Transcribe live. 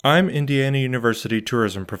I'm Indiana University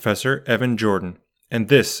tourism professor Evan Jordan, and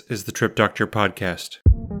this is the Trip Doctor podcast.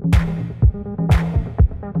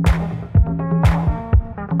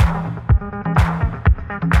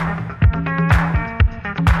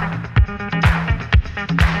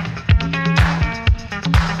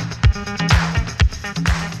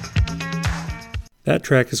 That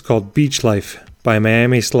track is called Beach Life by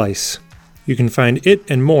Miami Slice. You can find it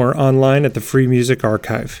and more online at the Free Music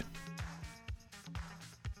Archive.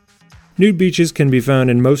 Nude beaches can be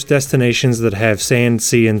found in most destinations that have sand,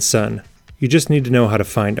 sea, and sun. You just need to know how to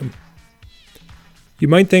find them. You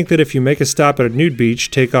might think that if you make a stop at a nude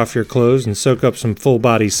beach, take off your clothes, and soak up some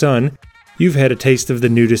full-body sun, you've had a taste of the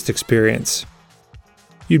nudist experience.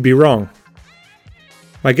 You'd be wrong.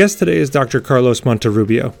 My guest today is Dr. Carlos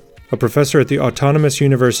Monterrubio, a professor at the Autonomous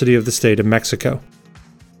University of the State of Mexico.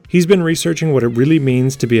 He's been researching what it really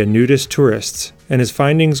means to be a nudist tourist, and his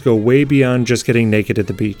findings go way beyond just getting naked at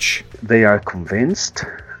the beach. They are convinced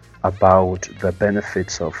about the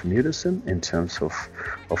benefits of nudism in terms of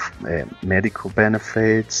medical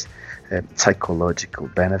benefits, psychological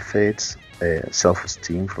benefits,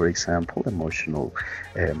 self-esteem, for example, emotional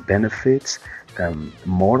benefits,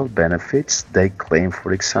 moral benefits. They claim,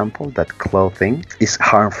 for example, that clothing is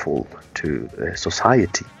harmful to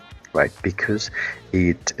society. Right, because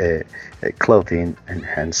clothing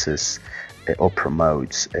enhances or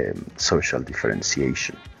promotes social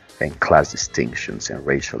differentiation and class distinctions and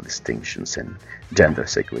racial distinctions and gender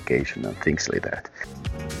segregation and things like that.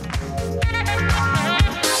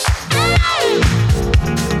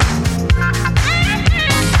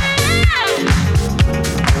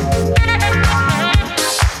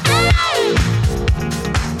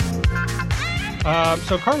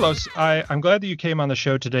 So Carlos, I'm glad that you came on the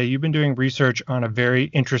show today. You've been doing research on a very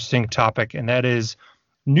interesting topic, and that is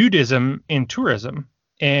nudism in tourism,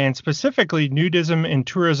 and specifically nudism in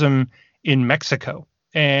tourism in Mexico.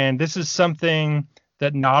 And this is something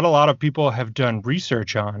that not a lot of people have done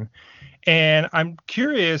research on. And I'm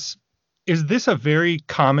curious, is this a very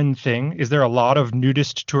common thing? Is there a lot of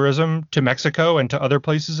nudist tourism to Mexico and to other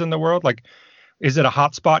places in the world? Like, is it a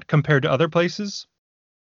hotspot compared to other places?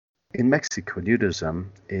 In Mexico, nudism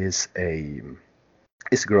is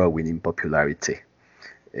growing in popularity.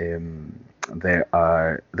 There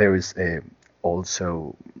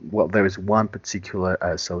is one particular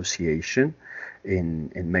association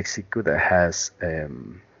in Mexico that has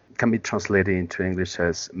can be translated into English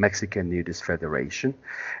as Mexican Nudist Federation,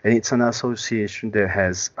 and it's an association that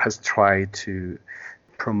has tried to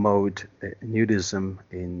promote nudism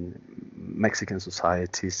in Mexican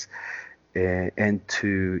societies. And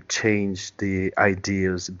to change the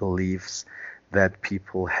ideas, beliefs that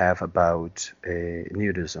people have about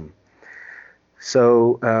nudism.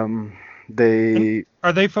 So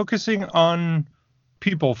are they focusing on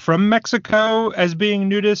people from Mexico as being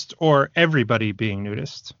nudist, or everybody being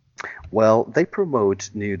nudist? Well, they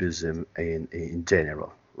promote nudism in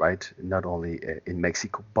general, right? Not only in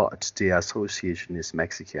Mexico, but the association is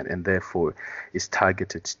Mexican and therefore is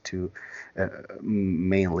targeted to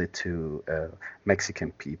mainly to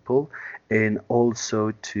Mexican people, and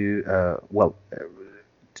also to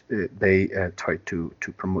they try to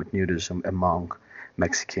promote nudism among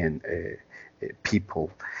Mexican people.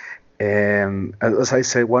 And as I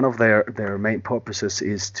say, one of their main purposes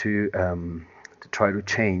is to try to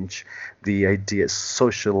change the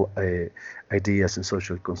social ideas and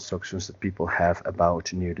social constructions that people have about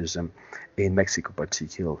nudism in Mexico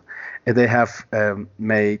particularly. And they have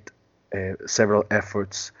made several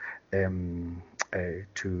efforts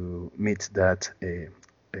to meet that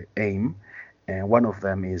aim, and one of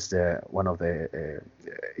them is the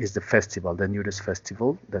festival, the Nudist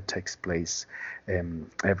Festival, that takes place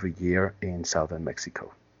every year in southern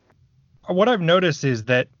Mexico. What I've noticed is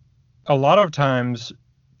that a lot of times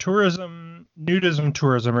nudism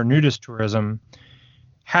tourism or nudist tourism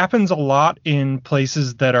happens a lot in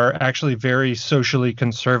places that are actually very socially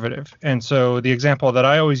conservative. And so the example that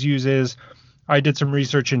I always use is I did some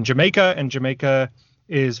research in Jamaica, and Jamaica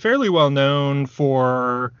is fairly well known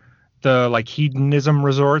for the hedonism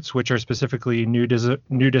resorts, which are specifically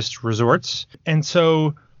nudist resorts. And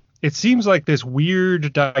so it seems like this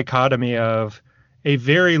weird dichotomy of a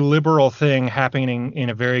very liberal thing happening in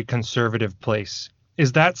a very conservative place.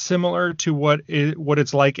 Is that similar to what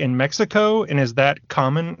it's like in Mexico, and is that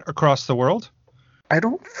common across the world? I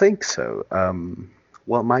don't think so.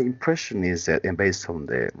 Well, my impression is that, and based on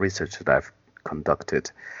the research that I've conducted,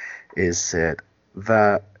 is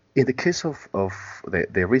that in the case of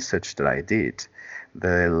the research that I did,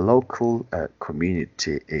 the local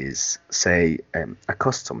community is, say,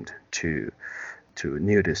 accustomed to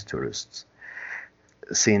nudist tourists.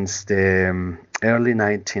 since the early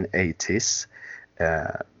 1980s,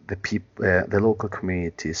 the local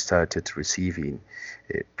community started receiving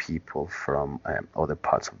people from other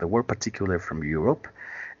parts of the world, particularly from Europe,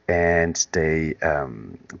 and they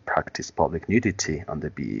practice public nudity on the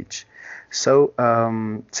beach. So,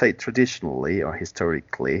 say traditionally or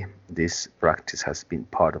historically, this practice has been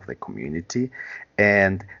part of the community,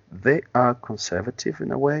 and they are conservative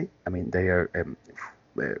in a way. I mean, they are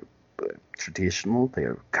traditional, they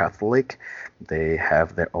are Catholic, they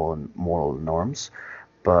have their own moral norms,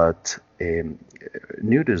 but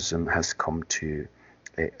nudism has come to,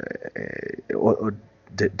 or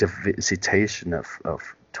the visitation of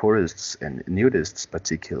tourists and nudists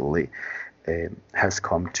particularly has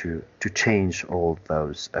come to change all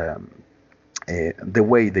those the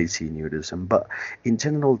way they see nudism. But in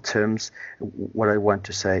general terms, what I want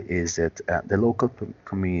to say is that the local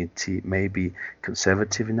community may be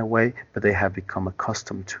conservative in a way, but they have become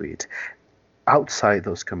accustomed to it. Outside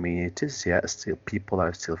those communities, still people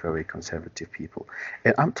are still very conservative people.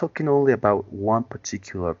 And I'm talking only about one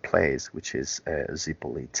particular place, which is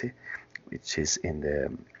Zipolite, which is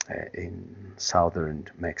in southern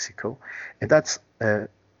Mexico, and that's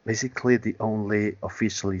basically the only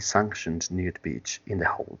officially sanctioned nude beach in the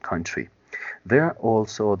whole country. There are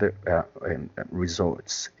also other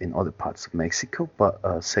resorts in other parts of Mexico, but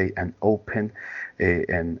say an open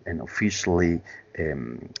and officially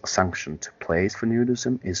sanctioned place for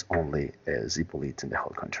nudism is only Zipolite in the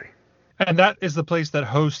whole country. And that is the place that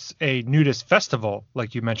hosts a nudist festival,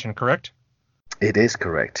 like you mentioned, correct? It is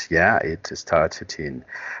correct. Yeah, it started in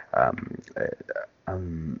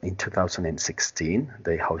 2016.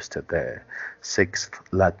 They hosted the 6th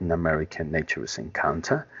Latin American Naturist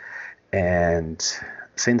Encounter. And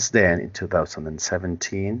since then, in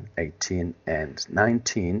 2017, 18, and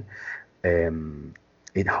 19,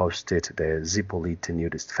 it hosted the Zipolite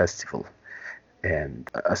Nudist Festival. And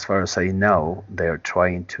as far as I know, they're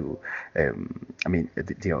trying to,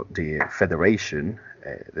 the federation,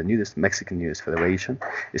 the Mexican Nudist Federation,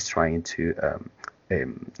 is trying to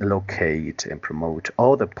locate and promote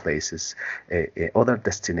other places, other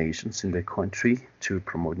destinations in the country to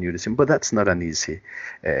promote nudism. But that's not an easy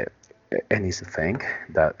thing.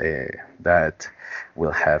 That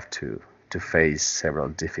will have to face several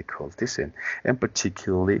difficulties, and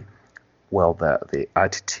particularly, well, the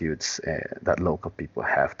attitudes that local people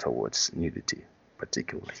have towards nudity,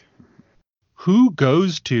 particularly. Who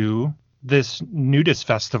goes to this nudist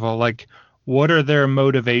festival? Like, what are their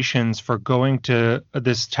motivations for going to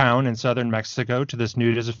this town in southern Mexico, to this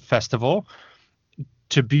nudist festival,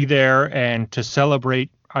 to be there and to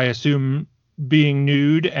celebrate, I assume, being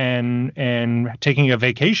nude and taking a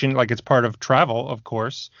vacation, like it's part of travel, of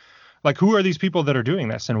course. Like, who are these people that are doing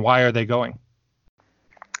this, and why are they going?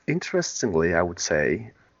 Interestingly, I would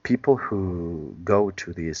say people who go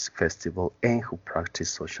to this festival and who practice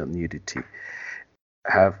social nudity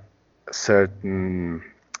have a certain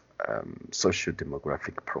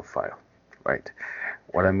socio-demographic profile, right?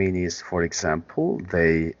 What I mean is, for example,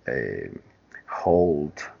 they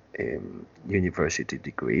hold university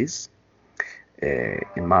degrees.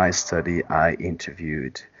 In my study, I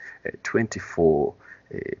interviewed 24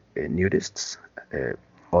 nudists,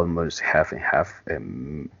 almost half and half,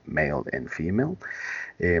 male and female.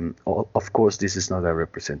 Of course, this is not a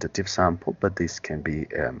representative sample, but this can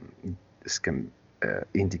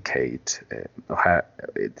indicate,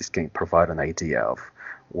 this can provide an idea of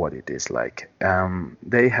what it is like.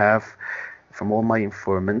 They have, from all my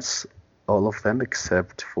informants, all of them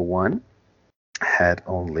except for one had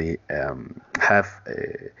only half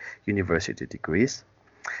university degrees.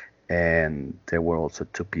 And there were also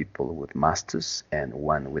 2 people with masters and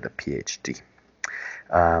 1 with a PhD.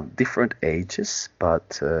 Different ages,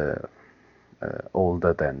 but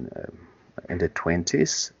older than in the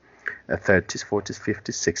 20s, 30s, 40s,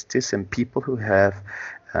 50s, 60s, and people who have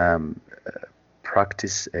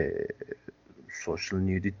practiced social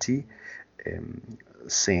nudity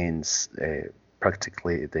since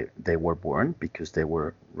practically they were born, because they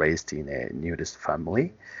were raised in a nudist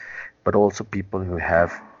family. But also people who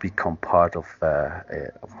have become part of the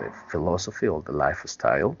philosophy or the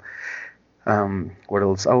lifestyle. What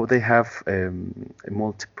else? Oh, they have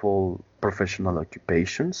multiple professional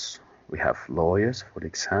occupations. We have lawyers, for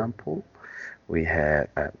example. We have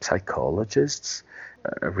psychologists,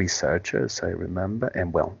 researchers, I remember.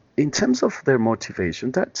 And well, in terms of their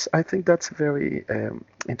motivation, I think that's very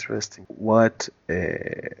interesting. What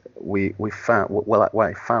we found, what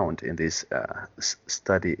I found in this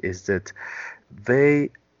study is that they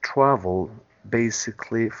travel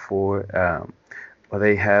basically for,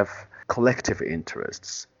 they have collective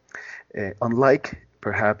interests. Unlike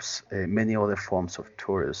perhaps many other forms of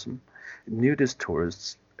tourism, nudist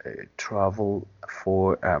tourists travel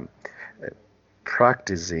for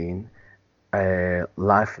practicing a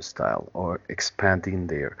lifestyle or expanding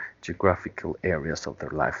their geographical areas of their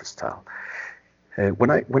lifestyle.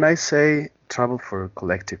 When I say travel for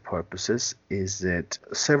collective purposes, is that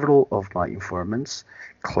several of my informants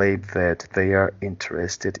claim that they are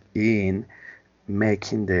interested in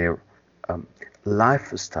making their um,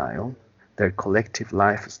 lifestyle, their collective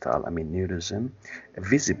lifestyle, I mean nudism,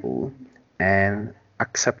 visible and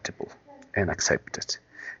acceptable and accepted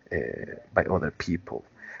by other people.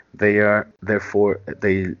 They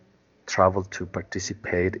travel to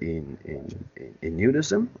participate in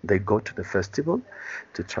nudism. They go to the festival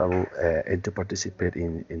to travel and to participate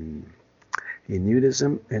in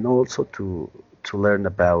nudism, and also to learn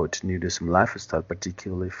about nudism lifestyle,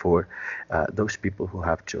 particularly for those people who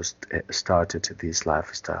have just started this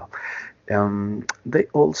lifestyle. They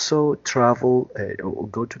also travel or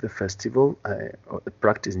go to the festival or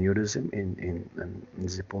practice nudism in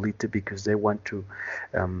Zipolite because they want to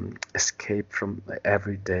escape from the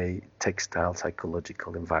everyday textile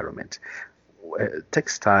psychological environment.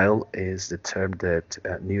 Textile is the term that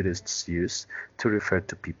nudists use to refer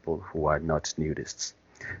to people who are not nudists.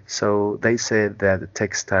 So they say that the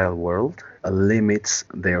textile world limits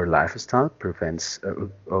their lifestyle, prevents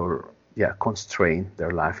or yeah, constrain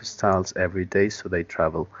their lifestyles every day, so they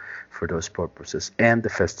travel for those purposes, and the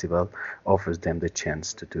festival offers them the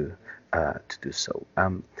chance to do so.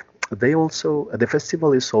 The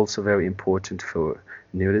festival is also very important for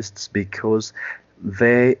nudists because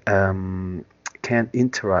they can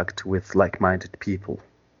interact with like-minded people.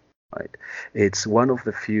 Right, it's one of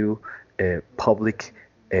the few public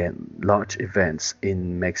and large events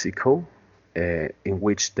in Mexico in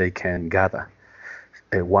which they can gather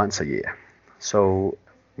once a year. So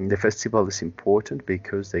the festival is important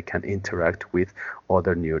because they can interact with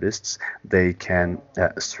other nudists, they can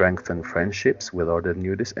strengthen friendships with other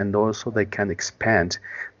nudists, and also they can expand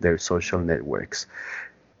their social networks.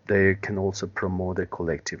 They can also promote a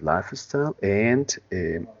collective lifestyle, and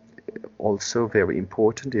also very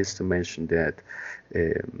important is to mention that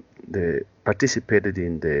the participated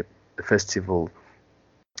in the festival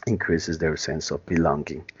increases their sense of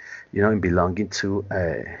belonging. In belonging to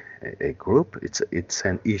a group, it's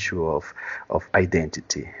an issue of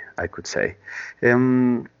identity, I could say.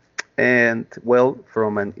 And well,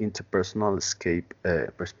 from an interpersonal escape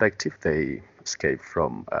perspective, they escape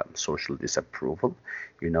from social disapproval.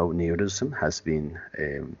 Nudism has been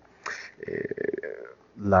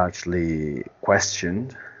largely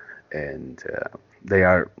questioned, and they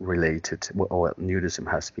are related. Well, nudism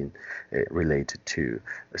has been related to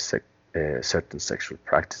certain sexual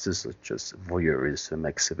practices such as voyeurism,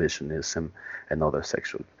 exhibitionism, and other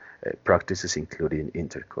sexual practices, including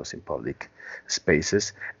intercourse in public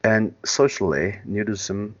spaces. And socially,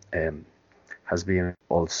 nudism has been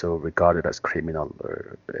also regarded as criminal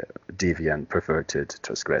or deviant, perverted,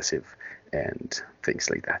 transgressive, and things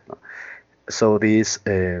like that. No? So these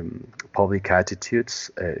public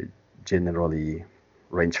attitudes generally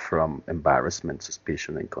range from embarrassment,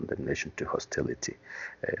 suspicion, and condemnation to hostility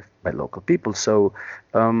by local people. So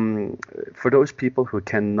for those people who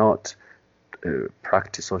cannot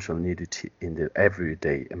practice social nudity in the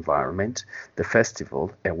everyday environment, the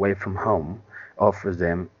festival, away from home, offers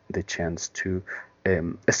them the chance to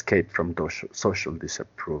escape from social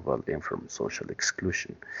disapproval and from social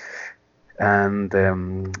exclusion. And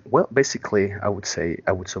well, basically, I would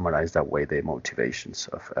summarize that way the motivations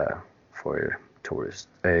for tourists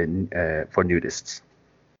for nudists.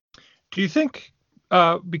 Do you think,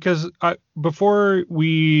 because before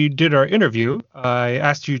we did our interview, I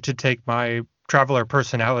asked you to take my traveler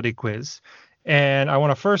personality quiz, and I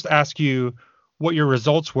want to first ask you what your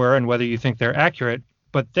results were and whether you think they're accurate.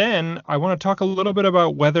 But then I want to talk a little bit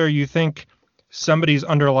about whether you think somebody's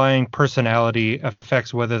underlying personality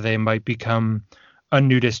affects whether they might become a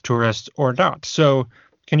nudist tourist or not. So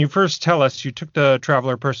can you first tell us, you took the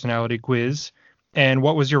traveler personality quiz, and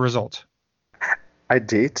what was your result? I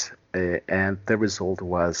did, and the result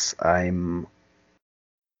was I'm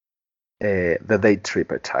the day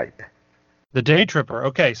tripper type. The day tripper.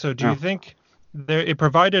 Okay, so do you think it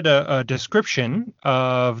provided a description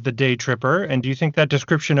of the day tripper, and do you think that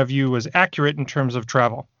description of you was accurate in terms of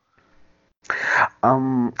travel?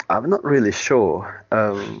 I'm not really sure.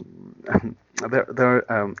 I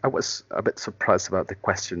was a bit surprised about the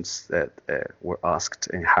questions that were asked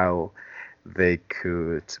and how they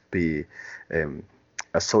could be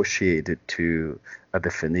associated to a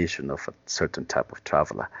definition of a certain type of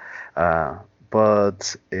traveler.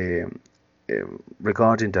 But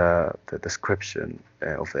regarding the description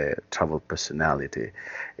of the travel personality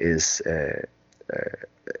is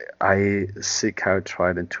I seek out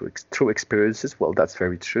tried and true experiences. Well, that's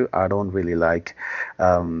very true. I don't really like,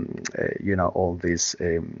 all these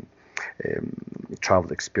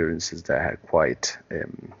travel experiences that are quite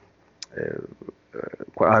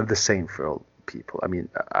are the same for all people. I mean,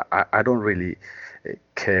 I don't really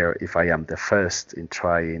care if I am the first in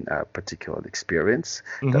trying a particular experience.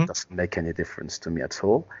 That doesn't make any difference to me at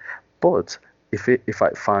all. But if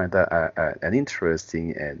I find an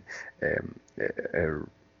interesting and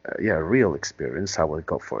real experience, I will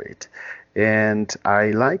go for it. And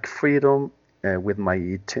I like freedom with my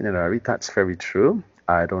itinerary. That's very true.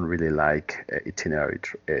 I don't really like itinerary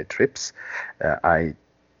trips. I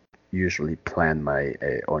usually plan my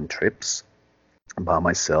own trips by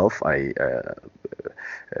myself. I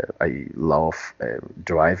love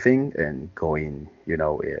driving and going,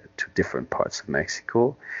 to different parts of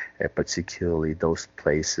Mexico, particularly those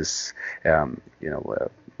places,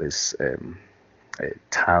 with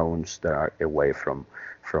towns that are away from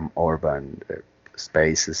urban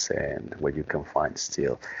spaces, and where you can find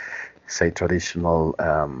still, say, traditional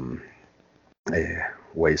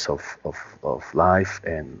ways of life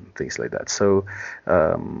and things like that. So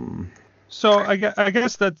I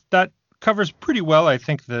guess that covers pretty well, I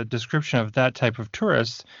think, the description of that type of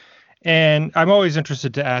tourist. And I'm always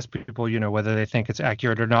interested to ask people, whether they think it's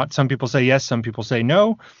accurate or not. Some people say yes, some people say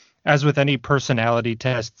no. As with any personality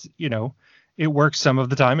test, it works some of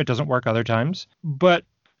the time, it doesn't work other times. But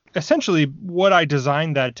essentially, what I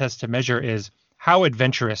designed that test to measure is how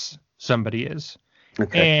adventurous somebody is.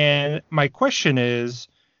 Okay. And my question is,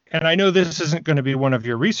 and I know this isn't going to be one of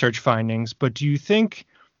your research findings, but do you think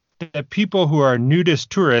that people who are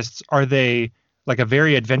nudist tourists, are they like a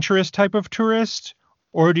very adventurous type of tourist?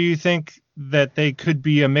 Or do you think that they could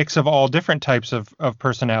be a mix of all different types of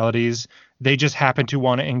personalities? They just happen to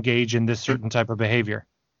want to engage in this certain type of behavior.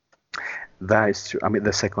 That is true. I mean,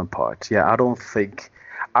 the second part. Yeah,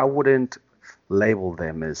 I wouldn't label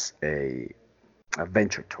them as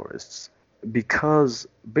adventure tourists, because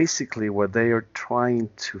basically what they are trying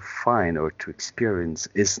to find or to experience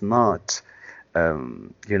is not, a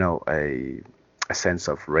sense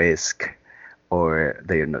of risk, or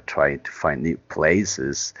they are not trying to find new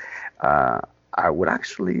places. I would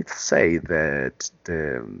actually say that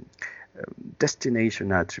the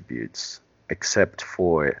destination attributes, except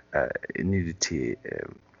for nudity,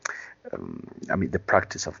 the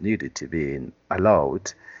practice of nudity being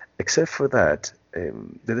allowed, except for that,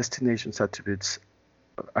 the destination's attributes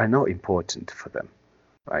are not important for them,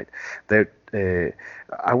 right?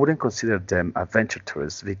 I wouldn't consider them adventure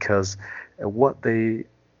tourists, because what they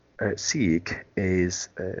seek is,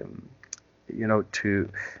 to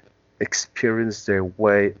experience their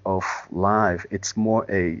way of life. It's more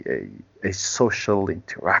a social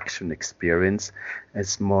interaction experience.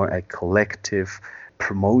 It's more a collective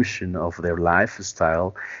promotion of their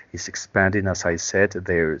lifestyle. Is expanding, as I said.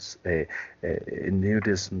 There's a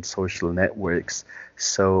nudism social networks.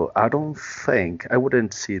 So I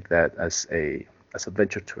wouldn't see that as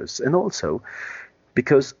adventure tourists. And also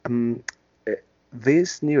because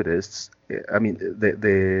these nudists,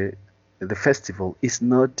 the festival is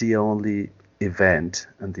not the only event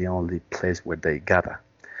and the only place where they gather.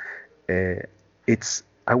 It's,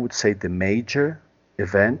 I would say, the major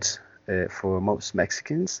event for most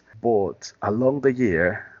Mexicans, but along the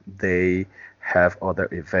year they have other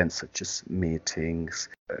events such as meetings,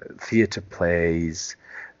 theater plays.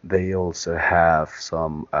 They also have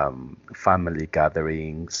some family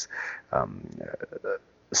gatherings,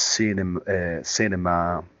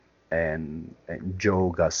 cinema, and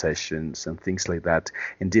yoga sessions and things like that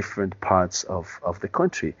in different parts of the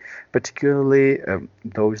country, particularly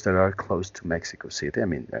those that are close to Mexico City,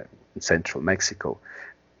 in central Mexico.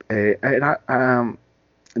 And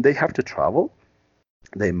they have to travel.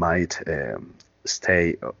 They might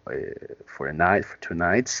stay for a night, for 2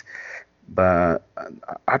 nights, but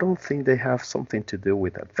I don't think they have something to do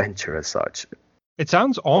with adventure as such. It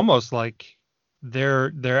sounds almost like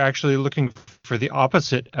they're actually looking for the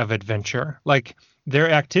opposite of adventure. Like, their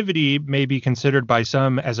activity may be considered by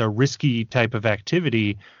some as a risky type of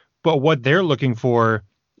activity, but what they're looking for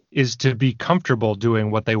is to be comfortable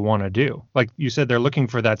doing what they want to do. Like you said, they're looking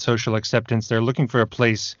for that social acceptance. They're looking for a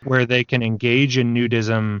place where they can engage in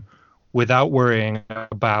nudism without worrying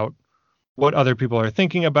about what other people are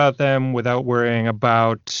thinking about them, without worrying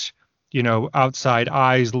about, outside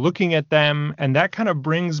eyes looking at them. And that kind of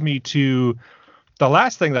brings me to the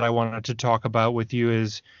last thing that I wanted to talk about with you.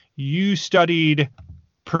 Is you studied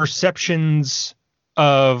perceptions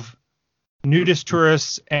of nudist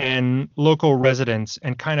tourists and local residents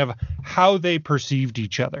and kind of how they perceived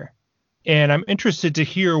each other. And I'm interested to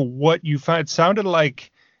hear what you find. It sounded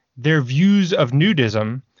like their views of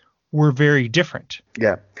nudism were very different.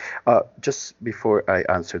 Yeah. Just before I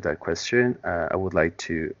answer that question, I would like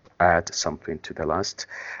to add something to the last.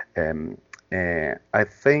 I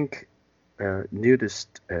think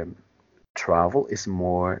nudist travel is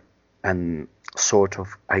more an sort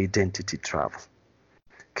of identity travel,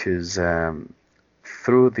 because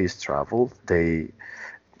through this travel they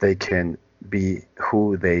can be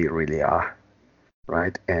who they really are,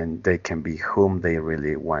 right? And they can be whom they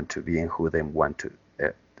really want to be and who they want to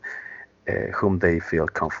whom they feel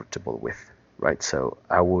comfortable with, right? So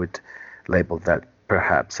I would label that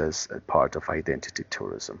perhaps as a part of identity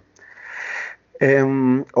tourism,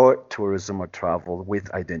 or tourism or travel with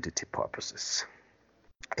identity purposes.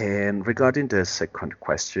 And regarding the second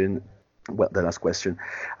question, well, the last question,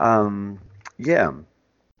 yeah,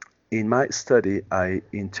 in my study, I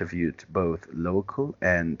interviewed both local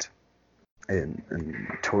and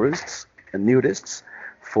tourists and nudists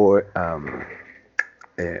for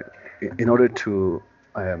in order to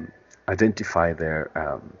identify their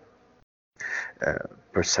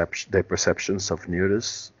perceptions of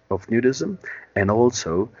nudism, and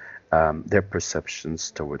also their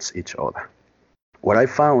perceptions towards each other. What I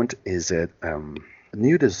found is that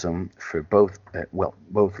nudism for both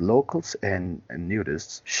locals and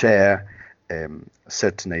nudists share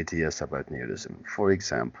certain ideas about nudism. For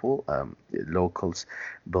example, locals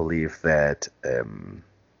believe that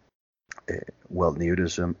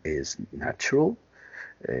nudism is natural,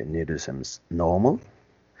 nudism is normal,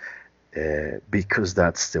 because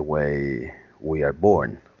that's the way we are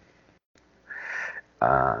born,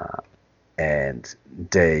 and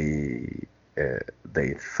they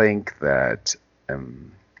think that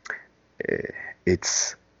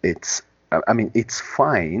it's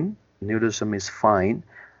fine. Nudism is fine,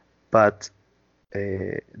 but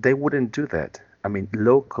they wouldn't do that. I mean,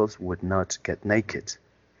 locals would not get naked.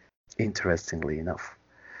 Interestingly enough,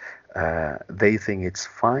 they think it's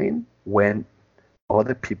fine when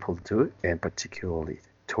other people do it, and particularly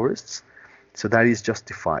tourists. So that is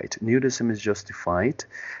justified. Nudism is justified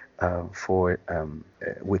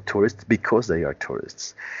with tourists because they are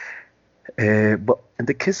tourists. But in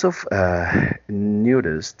the case of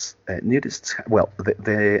nudists,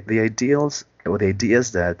 the ideals or the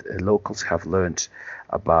ideas that locals have learned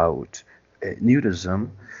about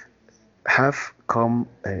nudism have come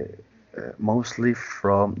mostly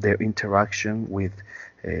from their interaction with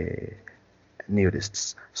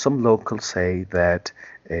nudists. Some locals say that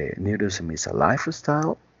nudism is a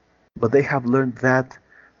lifestyle, but they have learned that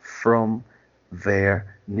from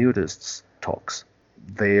their nudists talks.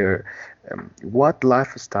 What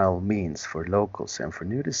lifestyle means for locals and for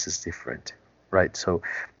nudists is different, right? So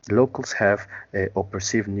locals have or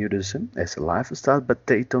perceive nudism as a lifestyle, but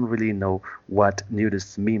they don't really know what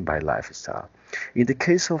nudists mean by lifestyle. In the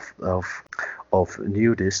case of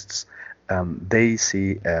nudists, they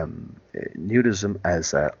see nudism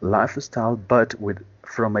as a lifestyle, but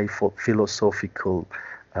from a philosophical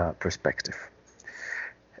perspective.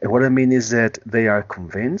 And what I mean is that they are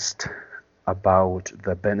convinced about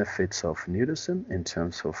the benefits of nudism in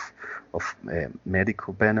terms of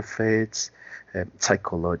medical benefits,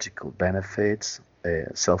 psychological benefits,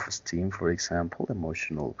 self-esteem, for example,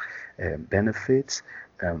 emotional benefits,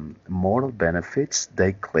 moral benefits.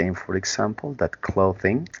 They claim, for example, that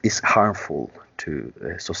clothing is harmful to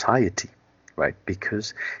society, right?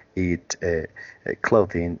 Because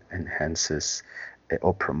clothing enhances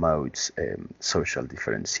or promotes social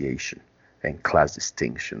differentiation and class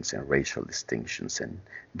distinctions and racial distinctions and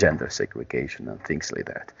gender segregation and things like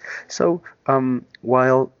that. So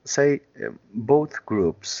while, say, both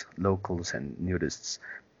groups, locals and nudists,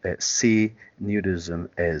 see nudism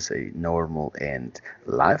as a normal and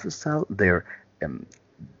lifestyle, their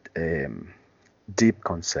deep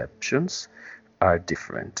conceptions are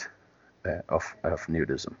different of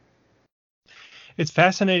nudism. It's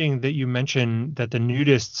fascinating that you mention that the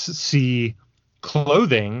nudists see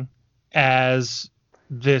clothing as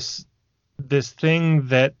this thing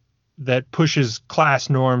that pushes class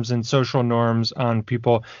norms and social norms on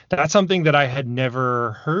people. That's something that I had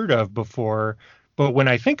never heard of before, but when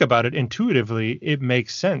I think about it intuitively, it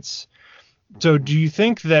makes sense. So do you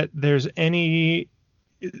think that there's any,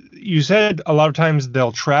 you said a lot of times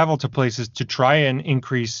they'll travel to places to try and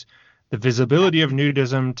increase the visibility of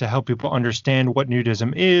nudism, to help people understand what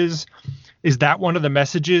nudism is. Is that one of the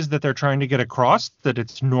messages that they're trying to get across, that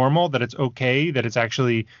it's normal, that it's okay, that it's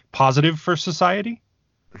actually positive for society?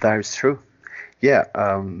 That is true. Yeah.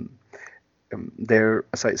 there,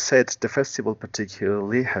 as I said, the festival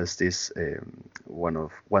particularly has this one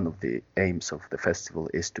of the aims of the festival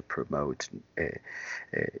is to promote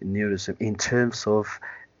nudism in terms of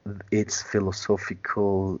its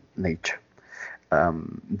philosophical nature.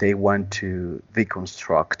 They want to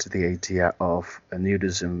deconstruct the idea of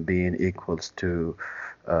nudism being equals to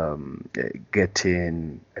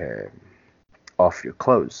getting off your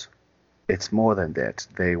clothes. It's more than that.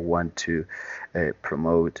 They want to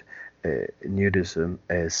promote nudism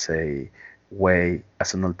as a way,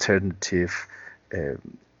 as an alternative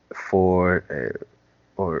for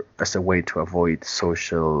or as a way to avoid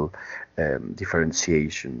social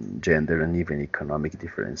differentiation, gender, and even economic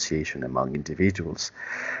differentiation among individuals.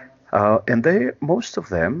 And most of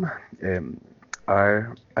them I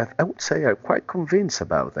would say, are quite convinced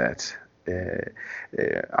about that.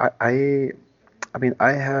 I mean,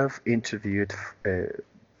 I have interviewed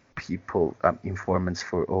people, informants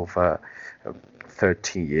for over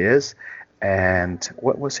 13 years. And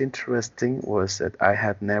what was interesting was that I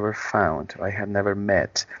had never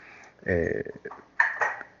met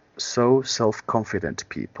so self-confident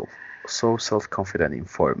people, so self-confident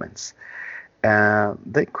informants.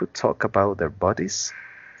 They could talk about their bodies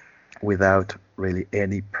without really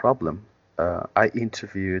any problem. I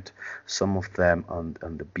interviewed some of them on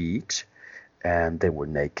the beach, and they were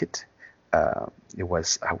naked. It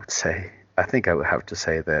was, I think I would have to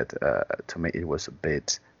say that to me it was a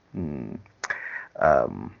bit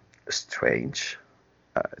strange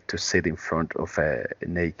to sit in front of a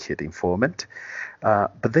naked informant.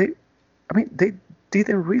 But they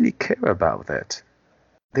didn't really care about that.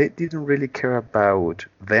 They didn't really care about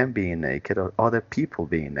them being naked or other people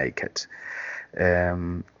being naked.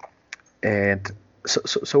 And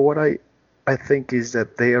so what I think is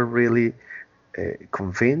that they are really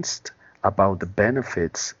convinced about the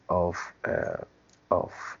benefits of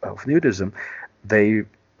nudism. They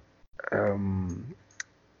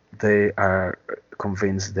are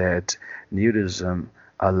convinced that nudism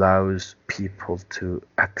allows people to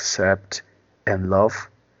accept and love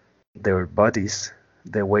their bodies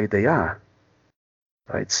the way they are,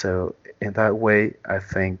 right? So in that way, I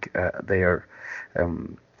think they are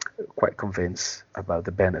quite convinced about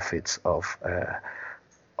the benefits of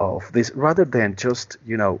this, rather than just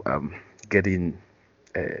getting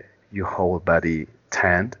your whole body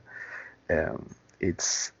tanned.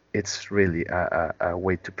 It's really a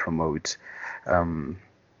way to promote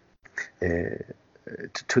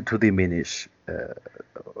to diminish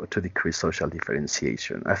to decrease social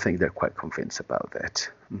differentiation. I think they're quite convinced about that,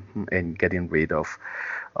 and getting rid of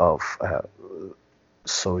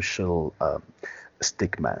social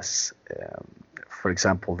stigmas. For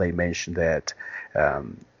example, they mentioned that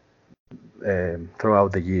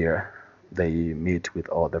throughout the year they meet with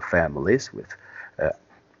other families, with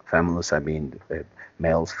families, I mean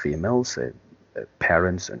males, females,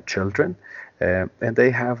 parents and children, and they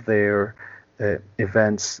have their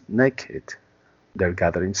events naked, their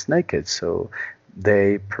gatherings naked. So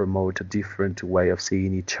they promote a different way of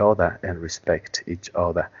seeing each other and respect each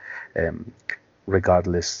other,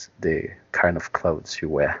 regardless the kind of clothes you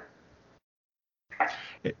wear.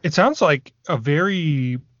 It sounds like a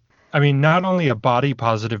very, not only a body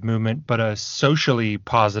positive movement, but a socially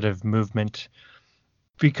positive movement,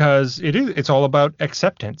 because it's all about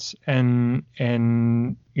acceptance. And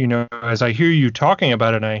as I hear you talking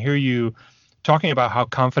about it, and I hear you talking about how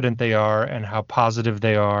confident they are and how positive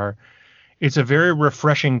they are, it's a very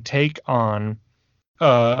refreshing take on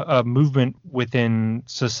a movement within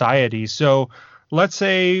society. So let's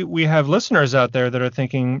say we have listeners out there that are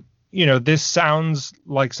thinking, this sounds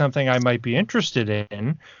like something I might be interested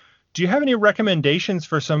in. Do you have any recommendations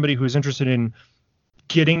for somebody who's interested in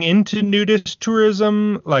getting into nudist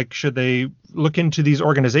tourism? Like, should they look into these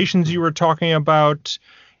organizations you were talking about?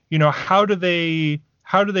 How do they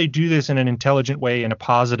do this in an intelligent way, in a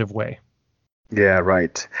positive way? Yeah,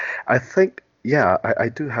 right. I think, I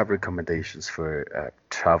do have recommendations for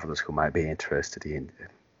travelers who might be interested in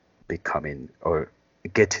becoming or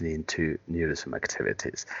getting into nudism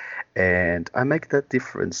activities. And I make that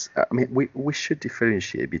difference. We should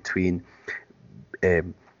differentiate between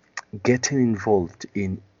getting involved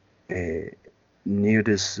in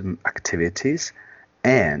nudism activities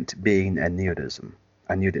and being a nudist.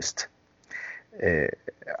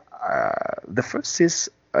 The first is,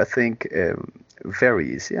 I think,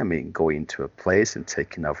 very easy. Going to a place and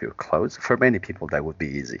taking off your clothes. For many people, that would be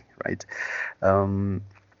easy, right?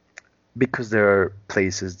 Because there are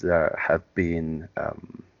places that have been,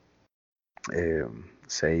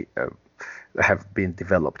 have been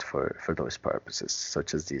developed for those purposes,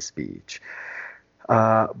 such as this beach.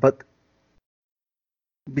 But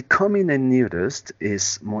becoming a nudist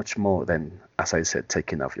is much more than, as I said,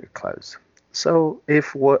 taking off your clothes. So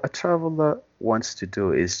if what a traveler wants to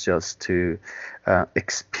do is just to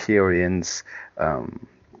experience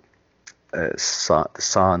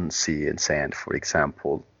sun, sea, and sand, for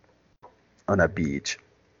example, on a beach,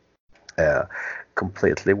 uh,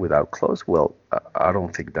 completely without clothes, well, I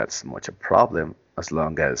don't think that's much a problem as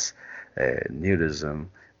long as nudism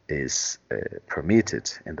is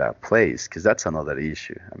permitted in that place, because that's another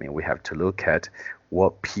issue. I mean, we have to look at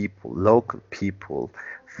what people, local people,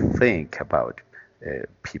 think about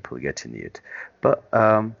people getting nude. But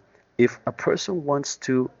if a person wants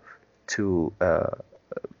to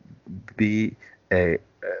be a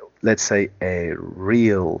let's say a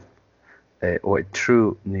real or a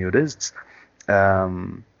true nudist,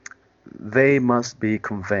 um, they must be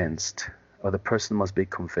convinced, or the person must be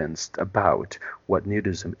convinced about what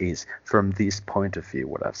nudism is from this point of view,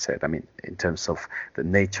 what I've said. I mean, in terms of the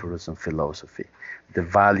naturism philosophy, the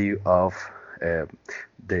value of uh,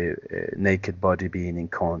 the naked body being in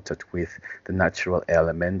contact with the natural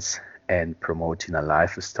elements and promoting a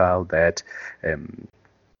lifestyle that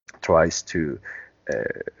tries to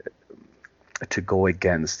go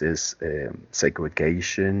against this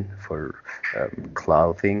segregation for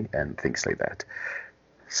clothing and things like that.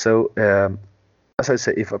 So, as I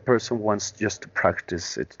say, if a person wants just to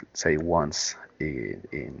practice it, say once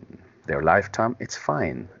in their lifetime, it's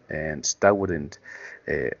fine, and that wouldn't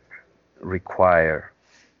uh, require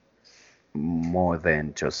more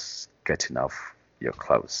than just getting off your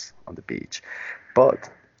clothes on the beach. But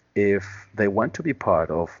if they want to be part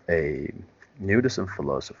of a nudism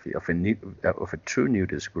philosophy of a true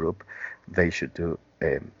nudist group, they should do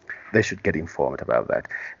they should get informed about that.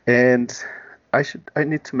 And I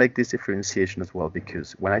need to make this differentiation as well,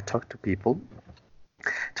 because when I talk to people,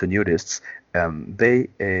 to nudists,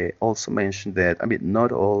 they also mention that, I mean,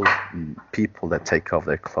 not all people that take off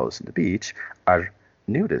their clothes on the beach are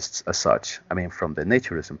nudists as such. I mean, from the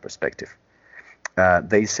naturism perspective,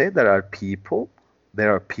 they say there are people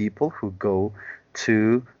who go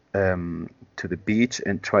to to the beach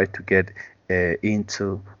and try to get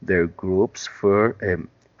into their groups for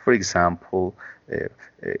example,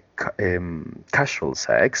 casual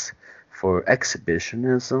sex, for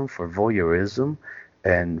exhibitionism, for voyeurism,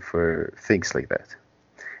 and for things like that.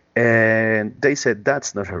 And they said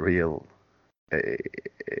that's not a real uh,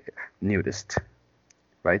 nudist,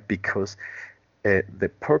 right? Because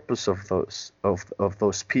the purpose of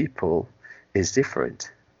those people is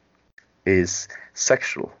different, is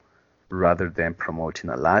sexual rather than promoting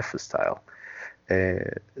a lifestyle.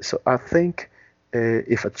 So I think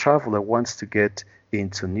if a traveler wants to get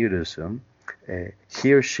into nudism,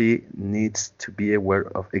 he or she needs to be aware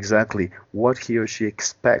of exactly what he or she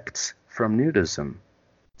expects from nudism,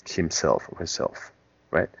 himself or herself,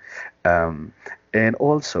 right? Um, and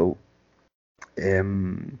also,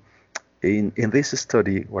 um, in this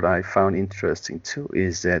study, what I found interesting too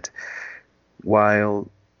is that while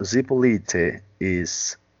Zipolite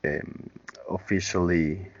is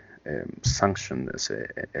officially sanctioned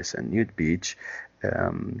as a nude beach,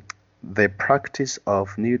 um, the practice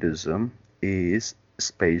of nudism is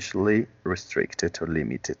spatially restricted or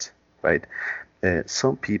limited, right?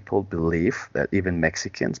 Some people believe that, even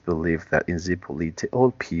Mexicans believe that in Zipolite,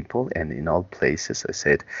 all people and in all places, I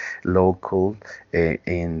said, local,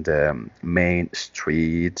 in the main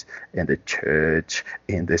street, in the church,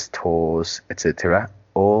 in the stores, etc.,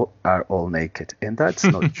 all naked, and that's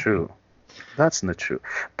not true. That's not true.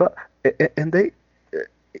 But and they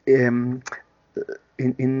um,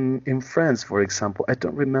 in France, for example, I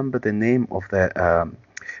don't remember the name of the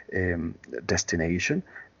destination,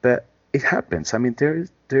 but it happens. I mean, there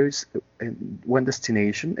is one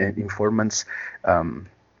destination, and informants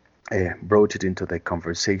brought it into the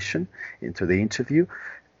conversation, into the interview.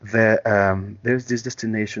 There's this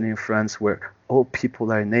destination in France where all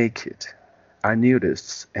people are naked, are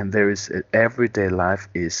nudists, and there is everyday life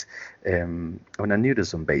is on a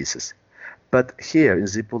nudism basis. But here in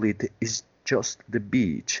Zipolite is just the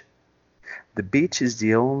beach. The beach is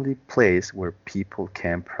the only place where people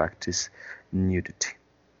can practice nudity,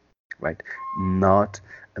 right? Not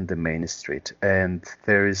in the main street. And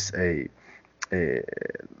there is the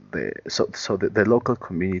local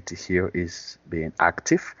community here is being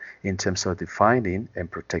active in terms of defining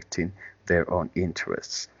and protecting their own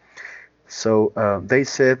interests. So they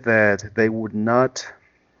said that they would not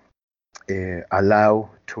allow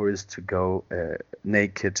tourists to go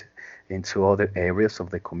naked into other areas of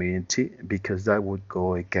the community, because that would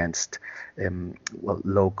go against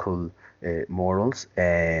local morals,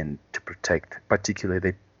 and to protect,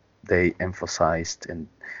 particularly they emphasized and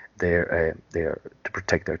to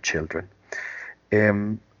protect their children.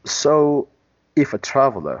 So if a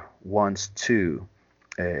traveler wants to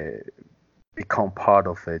become part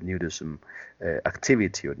of a nudism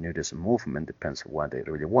activity or nudism movement, depends on what they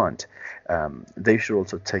really want, they should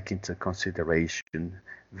also take into consideration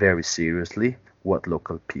very seriously what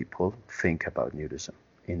local people think about nudism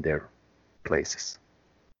in their places.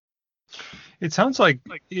 It sounds like,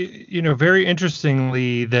 very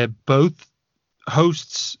interestingly, that both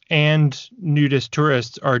hosts and nudist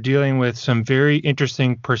tourists are dealing with some very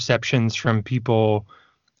interesting perceptions from people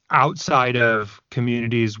outside of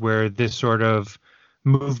communities where this sort of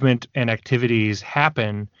movement and activities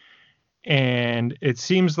happen. And it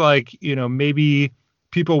seems like, maybe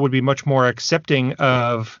people would be much more accepting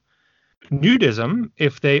of nudism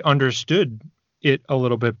if they understood it a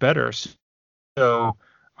little bit better. So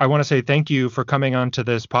I want to say thank you for coming on to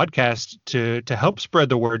this podcast to help spread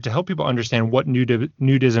the word, to help people understand what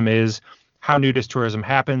nudism is, how nudist tourism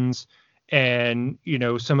happens, and,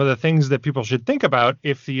 some of the things that people should think about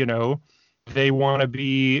if, they want to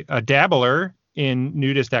be a dabbler in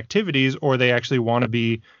nudist activities or they actually want to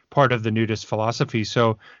be part of the nudist philosophy.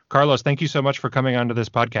 So, Carlos, thank you so much for coming on to this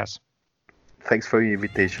podcast. Thanks for your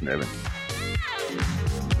invitation, Evan.